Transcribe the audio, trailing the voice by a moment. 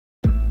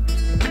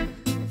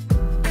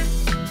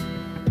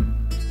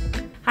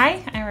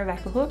Hi, I'm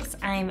Rebecca Hawkes.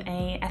 I'm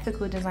an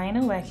ethical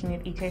designer working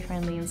with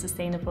eco-friendly and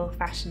sustainable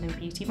fashion and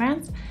beauty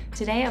brands.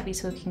 Today I'll be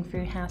talking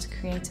through how to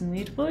create a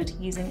mood board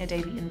using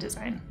Adobe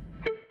InDesign.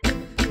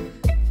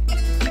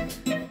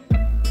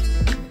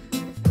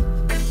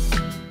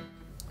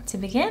 To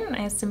begin,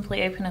 I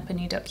simply open up a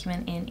new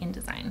document in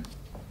InDesign.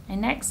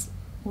 And next,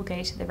 we'll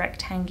go to the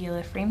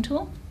rectangular frame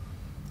tool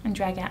and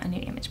drag out a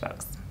new image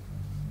box.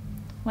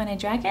 When I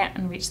drag it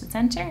and reach the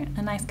center,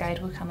 a nice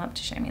guide will come up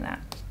to show me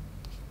that.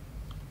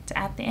 To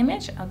add the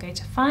image, I'll go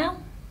to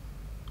File,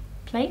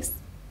 Place,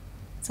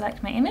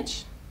 select my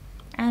image,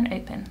 and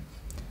Open.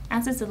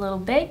 As it's a little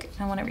big,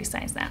 I want to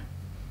resize that.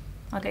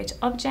 I'll go to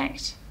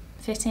Object,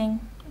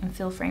 Fitting, and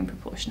Fill Frame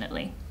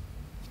Proportionately.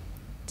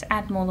 To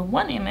add more than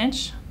one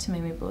image to my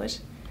mood board,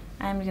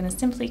 I'm going to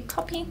simply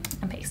copy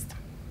and paste.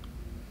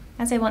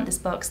 As I want this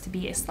box to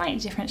be a slightly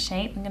different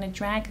shape, I'm going to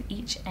drag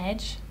each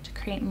edge to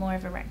create more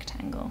of a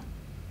rectangle.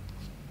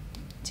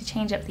 To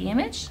change up the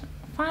image,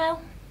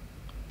 File,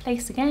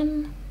 Place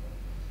again,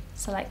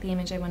 select the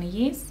image I want to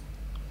use,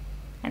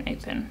 and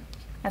Open.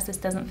 As this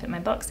doesn't fit my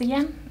box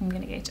again, I'm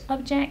going to go to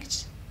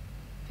Object,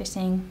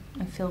 Fitting,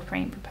 and Fill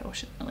Frame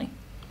Proportionally.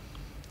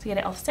 To get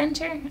it off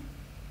center,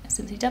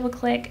 simply double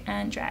click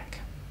and drag.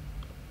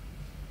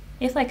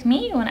 If, like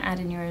me, you want to add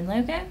in your own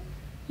logo,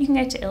 you can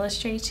go to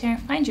Illustrator,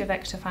 find your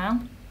vector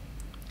file,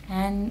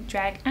 and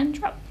drag and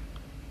drop.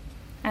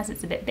 As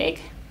it's a bit big,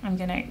 I'm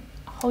going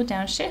to hold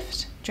down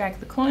Shift, drag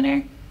the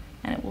corner,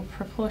 and it will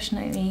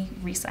proportionately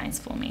resize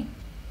for me.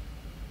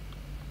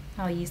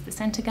 I'll use the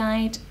center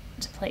guide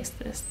to place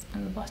this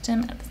on the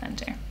bottom at the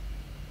center.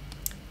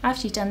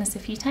 After you've done this a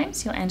few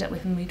times, you'll end up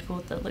with a mood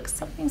board that looks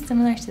something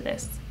similar to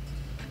this.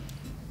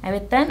 I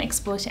would then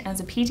export it as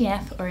a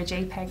PDF or a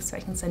JPEG so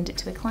I can send it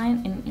to a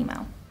client in an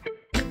email.